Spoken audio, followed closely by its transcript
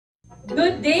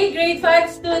Good day, grade 5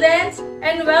 students,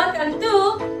 and welcome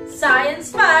to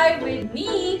Science 5 with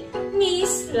me,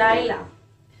 Miss Laila.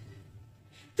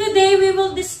 Today we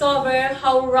will discover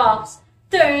how rocks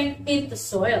turn into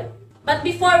soil. But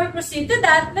before we proceed to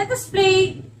that, let us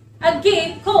play a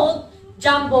game called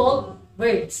Jumbled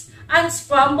Words.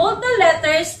 Unscramble the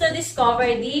letters to discover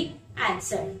the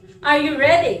answer. Are you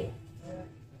ready?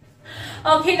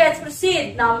 Okay, let's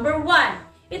proceed. Number 1.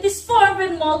 It is formed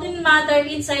when molten matter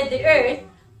inside the earth,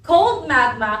 cold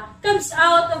magma, comes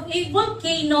out of a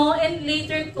volcano and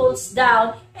later cools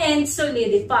down and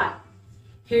solidifies.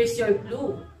 Here's your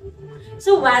clue.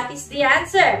 So what is the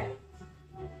answer?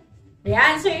 The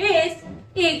answer is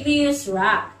igneous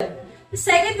rock. The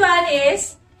second one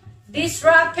is, this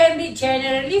rock can be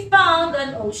generally found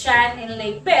on ocean and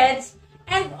lake beds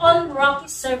and on rocky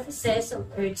surfaces of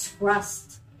Earth's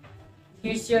crust.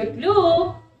 Here's your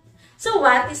clue. So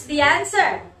what is the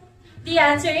answer? The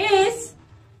answer is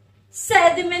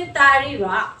sedimentary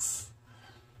rocks.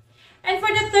 And for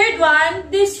the third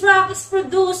one, this rock is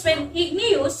produced when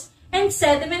igneous and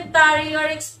sedimentary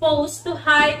are exposed to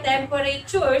high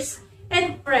temperatures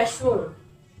and pressure.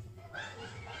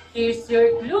 Here's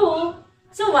your clue.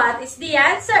 So what is the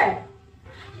answer?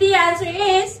 The answer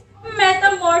is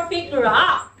metamorphic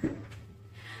rock.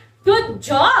 Good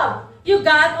job! You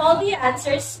got all the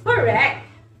answers correct.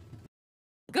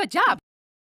 Good job!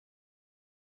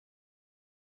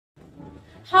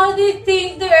 How do you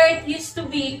think the Earth used to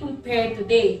be compared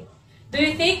today? Do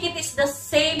you think it is the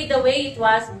same the way it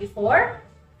was before?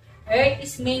 Earth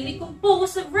is mainly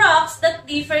composed of rocks that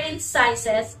differ in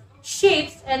sizes,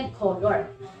 shapes, and color.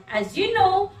 As you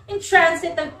know, in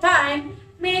transit of time,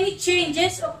 many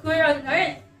changes occur on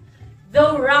Earth.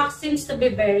 Though rock seems to be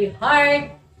very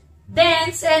hard,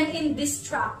 dense, and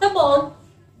indestructible,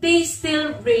 they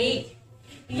still break.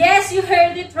 Yes, you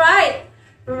heard it right.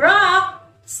 Rock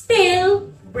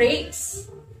still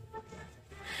breaks.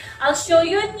 I'll show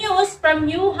you news from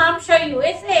New Hampshire,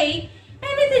 USA,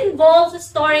 and it involves a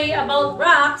story about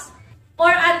rocks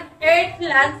or an earth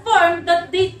landform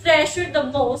that they treasure the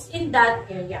most in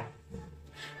that area.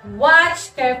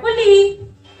 Watch carefully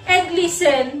and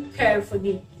listen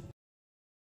carefully.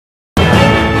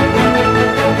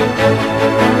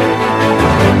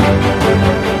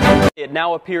 It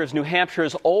now appears New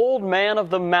Hampshire's Old Man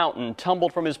of the Mountain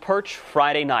tumbled from his perch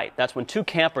Friday night. That's when two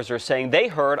campers are saying they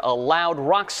heard a loud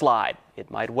rock slide.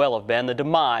 It might well have been the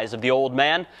demise of the old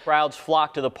man. Crowds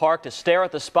flocked to the park to stare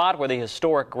at the spot where the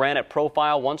historic granite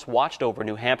profile once watched over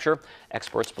New Hampshire.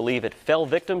 Experts believe it fell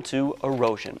victim to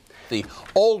erosion. The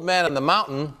Old Man of the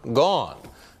Mountain gone.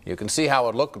 You can see how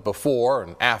it looked before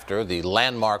and after the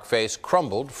landmark face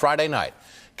crumbled Friday night.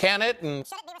 Can it and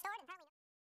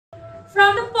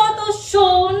From the photos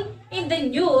shown in the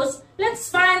news, let's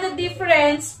find the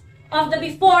difference of the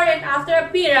before and after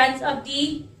appearance of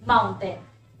the mountain.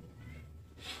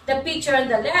 The picture on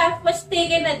the left was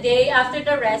taken a day after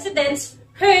the residents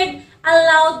heard a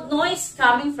loud noise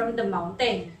coming from the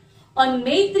mountain. On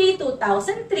May 3,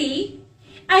 2003,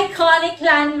 iconic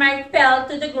landmark fell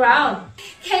to the ground.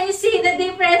 Can you see the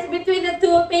difference between the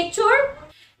two pictures?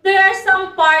 There are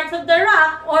some parts of the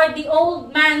rock or the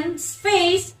old man's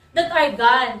face that are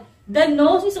gone. The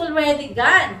nose is already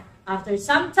gone. After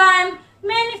some time,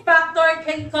 many factors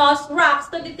can cause rocks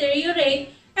to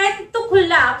deteriorate and to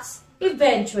collapse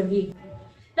eventually.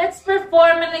 Let's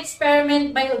perform an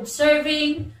experiment by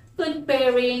observing,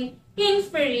 comparing,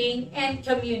 inferring, and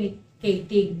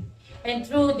communicating. And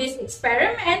through this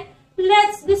experiment,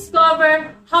 let's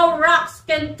discover how rocks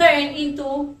can turn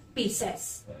into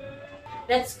pieces.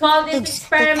 Let's call this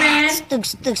experiment.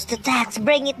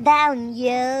 Bring it down,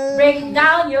 yo. Break it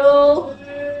down, yo.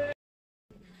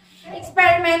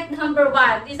 Experiment number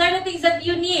 1. These are the things that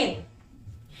you need.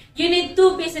 You need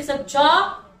 2 pieces of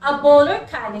chalk, a bowl or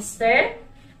canister,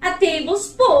 a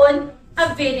tablespoon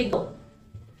of vinegar.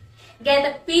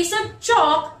 Get a piece of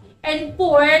chalk and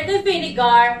pour the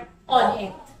vinegar on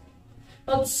it.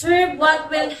 Observe what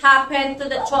will happen to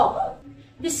the chalk.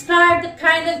 Describe the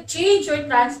kind of change or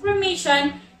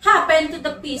transformation happened to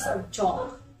the piece of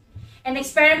chalk. And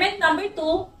experiment number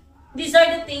 2, these are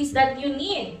the things that you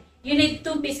need. You need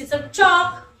 2 pieces of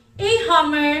chalk, a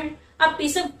hammer, a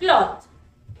piece of cloth.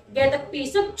 Get a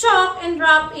piece of chalk and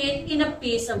wrap it in a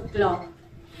piece of cloth.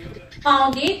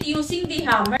 Pound it using the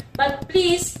hammer, but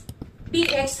please be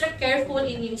extra careful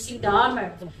in using the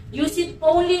hammer. Use it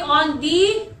only on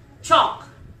the chalk.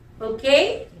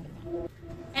 Okay?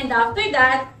 And after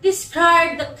that,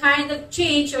 describe the kind of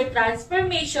change or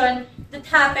transformation that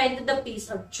happened to the piece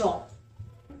of chalk.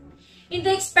 In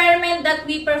the experiment that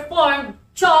we performed,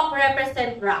 chalk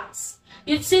represents rocks.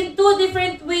 You've seen 2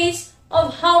 different ways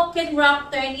of how can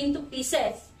rock turn into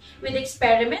pieces. With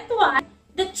experiment 1,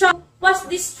 the chalk was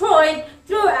destroyed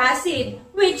through acid,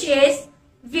 which is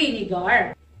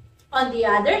vinegar. On the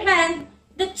other hand,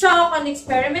 the chalk on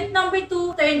experiment number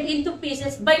 2 turned into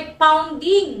pieces by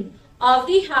pounding of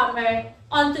the hammer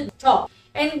onto the chalk.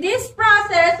 And this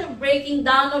process of breaking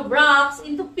down of rocks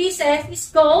into pieces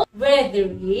is called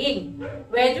weathering.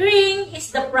 Weathering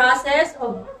is the process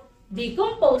of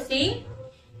decomposing,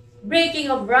 breaking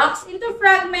of rocks into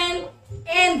fragments,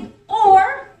 and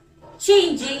or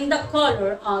changing the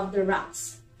color of the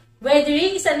rocks.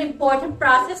 Weathering is an important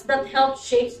process that helps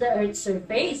shape the Earth's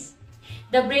surface.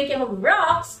 The breaking of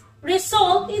rocks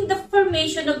result in the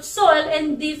formation of soil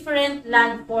and different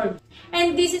landforms.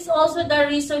 And this is also the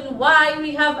reason why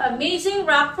we have amazing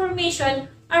rock formation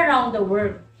around the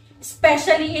world,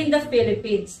 especially in the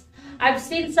Philippines. I've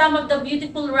seen some of the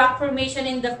beautiful rock formation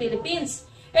in the Philippines,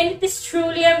 and it is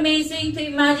truly amazing to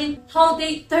imagine how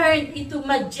they turn into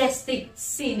majestic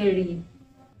scenery.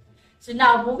 So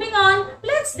now moving on,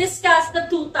 let's discuss the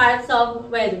two types of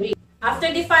weathering.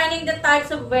 After defining the types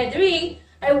of weathering,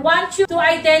 I want you to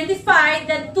identify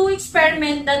the two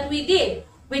experiments that we did.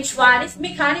 Which one is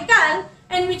mechanical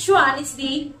and which one is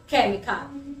the chemical.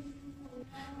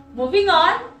 Moving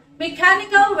on,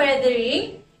 mechanical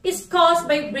weathering is caused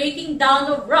by breaking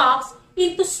down of rocks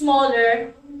into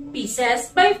smaller pieces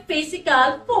by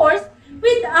physical force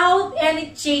without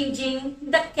any changing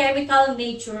the chemical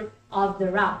nature of the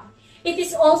rock. It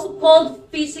is also called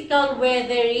physical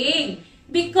weathering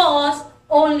because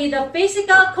only the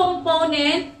physical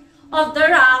component of the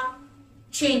rock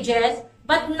changes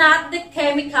but not the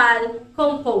chemical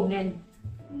component.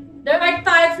 There are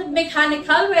types of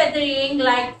mechanical weathering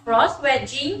like frost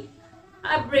wedging,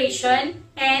 abrasion,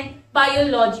 and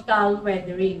biological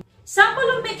weathering.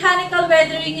 Sample of mechanical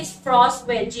weathering is frost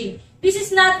wedging. This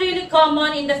is not really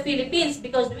common in the Philippines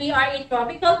because we are a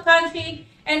tropical country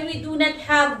and we do not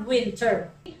have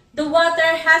winter. The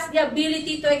water has the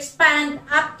ability to expand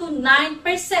up to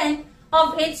 9%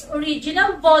 of its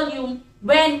original volume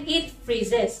when it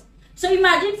freezes. So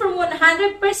imagine from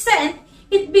 100%,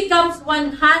 it becomes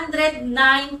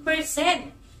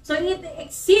 109%. So it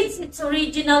exceeds its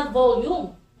original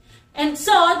volume. And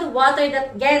so the water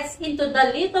that gets into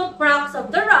the little cracks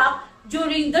of the rock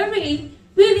during the rain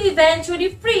will eventually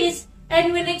freeze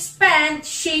and will expand,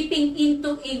 shaping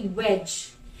into a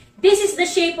wedge. This is the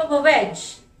shape of a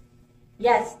wedge.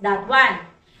 Yes, that one.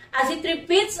 As it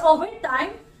repeats over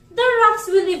time, the rocks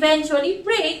will eventually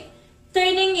break,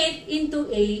 turning it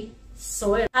into a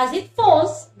soil as it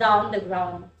falls down the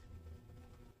ground.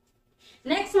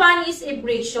 Next one is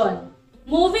abrasion.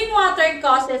 Moving water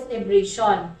causes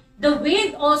abrasion. The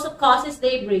wind also causes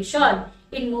the abrasion.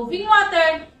 In moving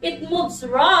water, it moves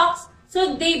rocks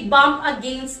so they bump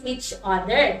against each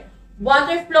other.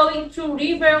 Water flowing through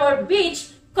river or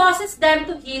beach causes them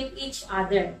to hit each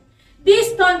other.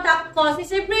 This contact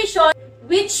causes abrasion,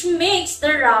 which makes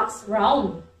the rocks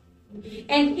round.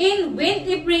 And in wind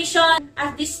abrasion,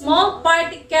 as the small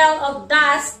particle of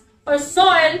dust or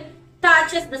soil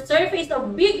touches the surface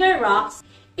of bigger rocks,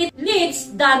 it leads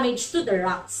damage to the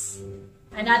rocks.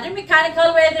 Another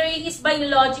mechanical weathering is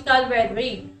biological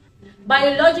weathering.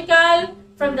 Biological,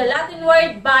 from the Latin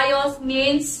word bios,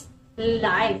 means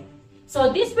life.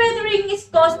 So this weathering is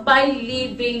caused by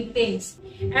living things.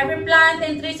 Every plant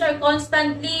and trees are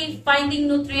constantly finding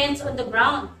nutrients on the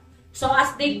ground. So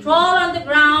as they crawl on the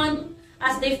ground,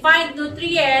 as they find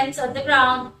nutrients on the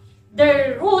ground,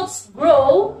 their roots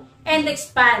grow and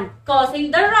expand, causing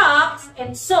the rocks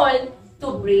and soil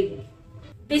to breathe.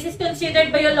 This is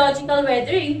considered biological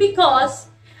weathering because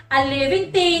a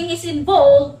living thing is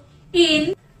involved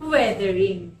in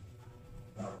weathering.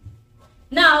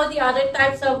 Now, the other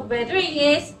types of weathering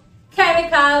is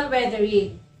chemical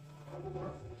weathering.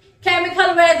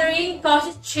 Chemical weathering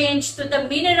causes change to the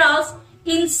minerals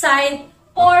inside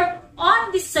or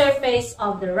on the surface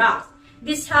of the rock.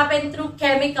 This happens through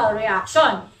chemical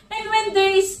reaction. And when there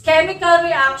is chemical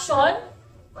reaction,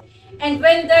 and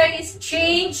when there is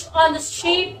change on the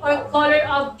shape or color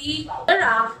of the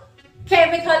rock,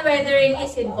 chemical weathering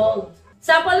is involved.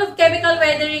 Sample of chemical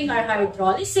weathering are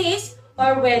hydrolysis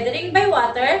or weathering by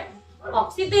water,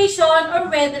 oxidation or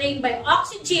weathering by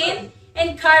oxygen,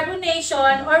 and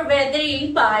carbonation or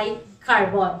weathering by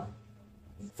carbon.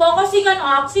 Focusing on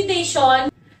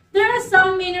oxidation, there are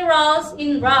some minerals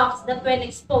in rocks that when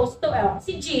exposed to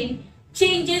oxygen,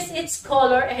 changes its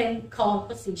color and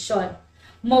composition.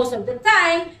 Most of the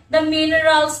time, the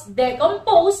minerals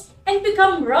decompose and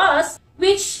become rust,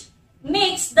 which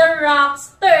makes the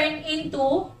rocks turn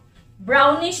into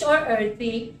brownish or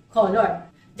earthy color.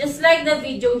 Just like the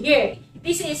video here,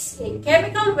 This is a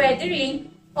chemical weathering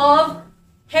of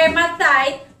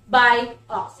hematite by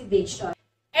oxidation.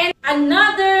 And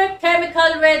another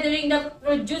chemical weathering that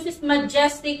produces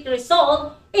majestic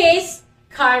result is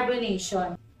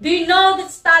carbonation. Do you know that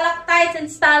stalactites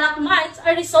and stalagmites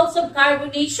are results of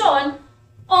carbonation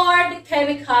or the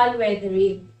chemical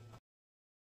weathering?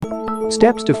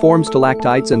 Steps to form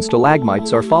stalactites and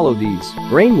stalagmites are follow these.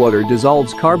 Rainwater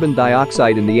dissolves carbon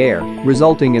dioxide in the air,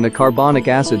 resulting in a carbonic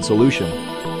acid solution.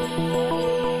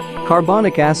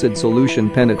 Carbonic acid solution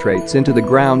penetrates into the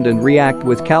ground and react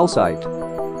with calcite,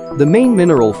 the main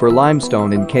mineral for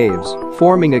limestone in caves,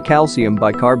 forming a calcium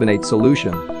bicarbonate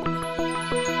solution.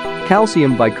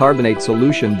 Calcium bicarbonate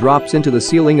solution drops into the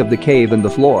ceiling of the cave and the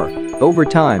floor. Over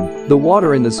time, the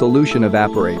water in the solution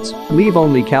evaporates, leave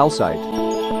only calcite.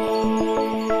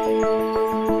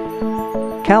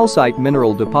 Calcite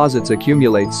mineral deposits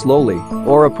accumulate slowly,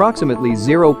 or approximately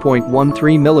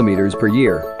 0.13 millimeters per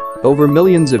year. Over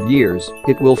millions of years,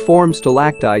 it will form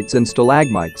stalactites and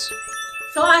stalagmites.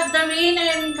 So as the rain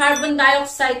and carbon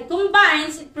dioxide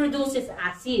combines, it produces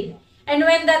acid. And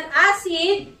when that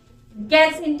acid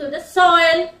gets into the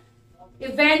soil,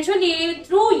 eventually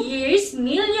through years,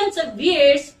 millions of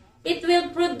years, it will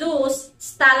produce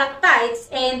stalactites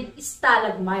and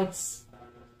stalagmites.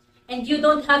 And you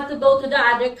don't have to go to the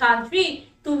other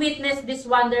country to witness this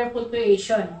wonderful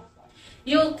creation.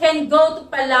 You can go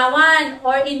to Palawan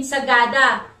or in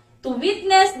Sagada to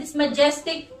witness this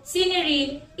majestic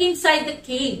scenery inside the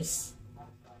caves.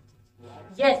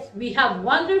 Yes, we have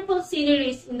wonderful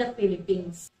sceneries in the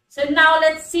Philippines. So now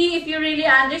let's see if you really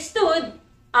understood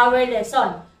our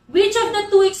lesson. Which of the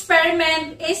two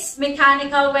experiments is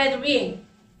mechanical weathering?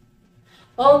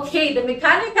 Okay, the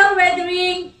mechanical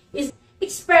weathering is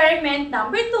experiment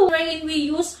number 2, wherein we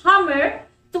use hammer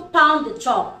to pound the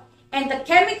chalk. And the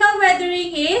chemical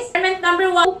weathering is experiment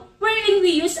number 1, wherein we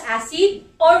use acid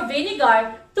or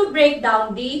vinegar to break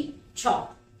down the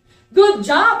chalk. Good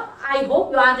job! I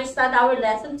hope you understand our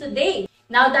lesson today.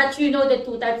 Now that you know the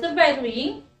two types of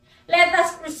weathering, let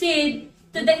us proceed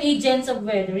to the agents of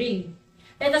weathering.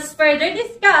 Let us further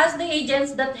discuss the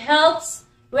agents that helps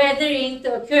weathering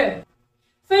to occur.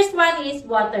 First one is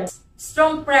water.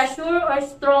 Strong pressure or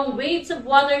strong waves of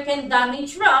water can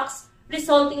damage rocks,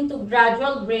 resulting to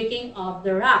gradual breaking of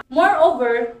the rock.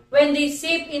 Moreover, when they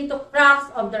seep into cracks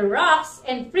of the rocks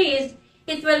and freeze,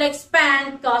 it will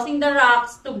expand, causing the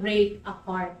rocks to break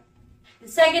apart. The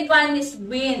second one is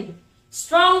wind.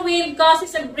 Strong wind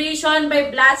causes abrasion by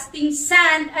blasting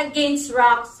sand against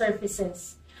rock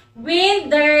surfaces. Wind,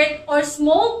 dirt, or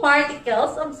small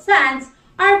particles of sands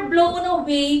are blown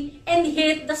away and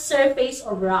hit the surface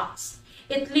of rocks.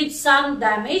 It leaves some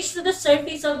damage to the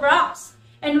surface of rocks.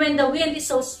 And when the wind is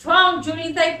so strong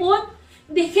during typhoon,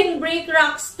 they can break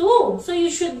rocks too. So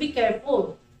you should be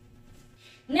careful.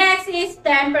 Next is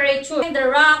temperature. When the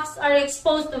rocks are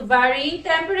exposed to varying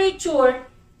temperature,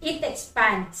 it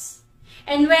expands.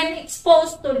 And when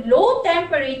exposed to low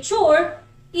temperature,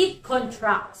 it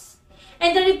contracts.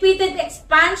 And the repeated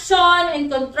expansion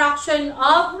and contraction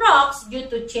of rocks due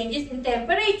to changes in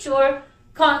temperature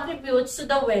contributes to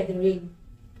the weathering.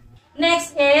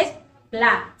 Next is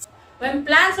plants. When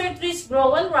plants or trees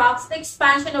grow on rocks, the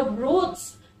expansion of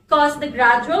roots cause the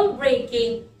gradual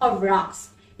breaking of rocks,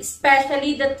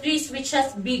 especially the trees which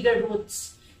has bigger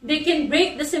roots. They can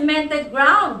break the cemented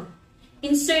ground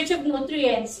in search of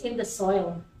nutrients in the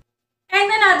soil.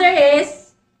 And another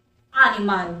is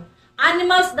animal.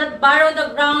 Animals that burrow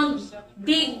the ground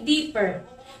dig deeper.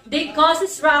 They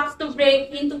causes rocks to break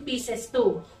into pieces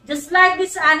too. Just like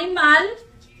this animal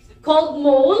called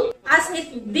mole, as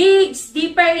it digs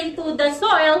deeper into the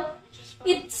soil,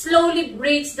 it slowly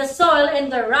breaks the soil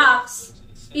and the rocks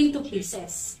into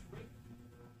pieces.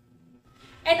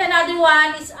 And another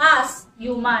one is us,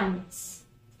 humans.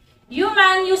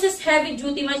 Human uses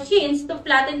heavy-duty machines to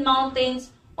flatten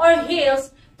mountains or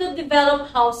hills to develop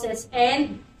houses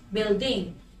and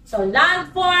building. So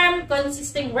landform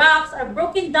consisting rocks are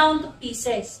broken down to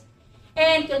pieces.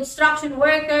 And construction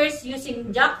workers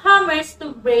using jackhammers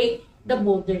to break the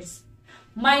boulders.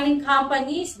 Mining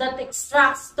companies that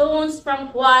extract stones from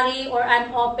quarry or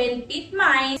an open pit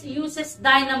mines uses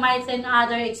dynamites and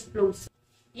other explosives.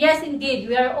 Yes, indeed,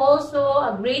 we are also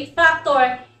a great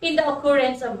factor in the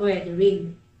occurrence of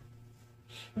weathering.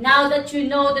 Now that you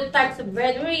know the types of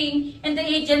weathering and the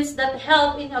agents that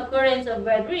help in occurrence of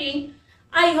weathering,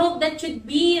 I hope that you'd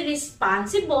be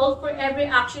responsible for every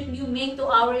action you make to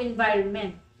our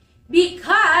environment.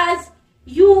 Because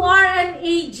you are an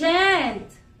agent.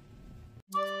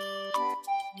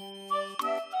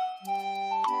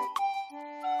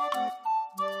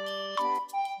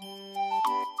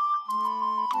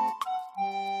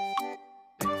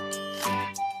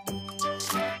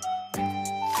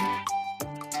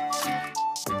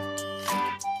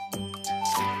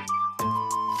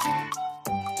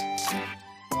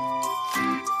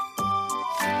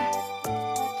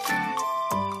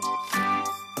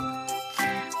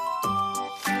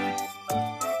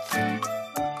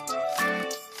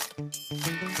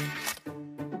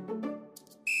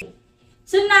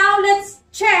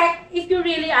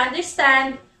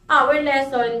 understand our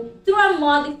lesson through a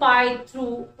modified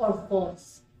true or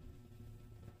false.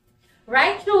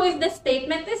 Write true if the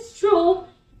statement is true,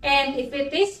 and if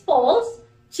it is false,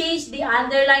 change the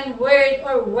underlined word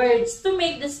or words to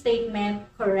make the statement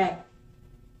correct.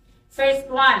 First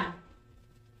one.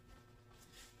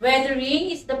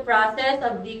 Weathering is the process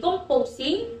of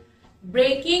decomposing,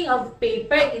 breaking of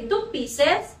paper into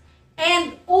pieces,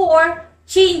 and or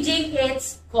changing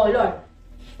its color.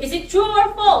 Is it true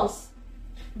or false?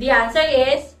 The answer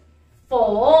is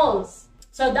false.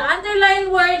 So the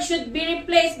underlined word should be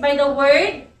replaced by the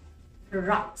word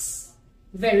rocks.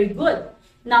 Very good.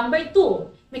 Number 2.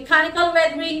 Mechanical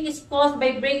weathering is caused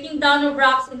by breaking down of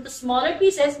rocks into smaller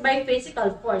pieces by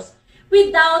physical force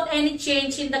without any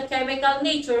change in the chemical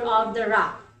nature of the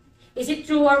rock. Is it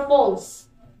true or false?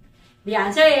 The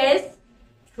answer is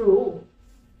true.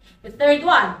 The third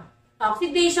one.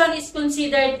 Oxidation is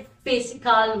considered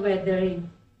physical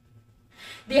weathering.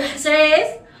 The answer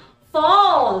is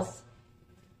false.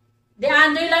 The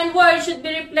underlined word should be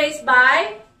replaced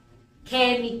by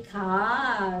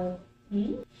chemical.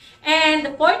 And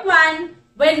the fourth one,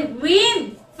 when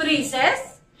wind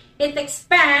freezes, it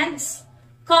expands,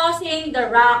 causing the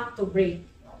rock to break.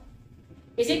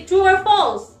 Is it true or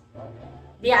false?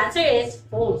 The answer is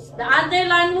false. The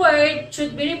underlined word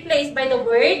should be replaced by the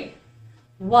word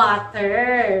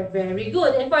water. Very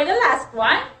good. And for the last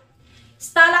one,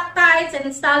 stalactites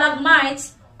and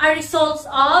stalagmites are results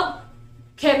of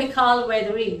chemical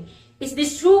weathering. Is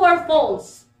this true or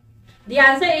false? The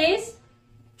answer is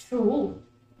true.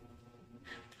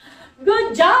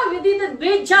 Good job! You did a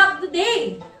great job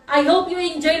today. I hope you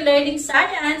enjoy learning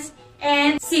science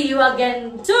and see you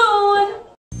again soon.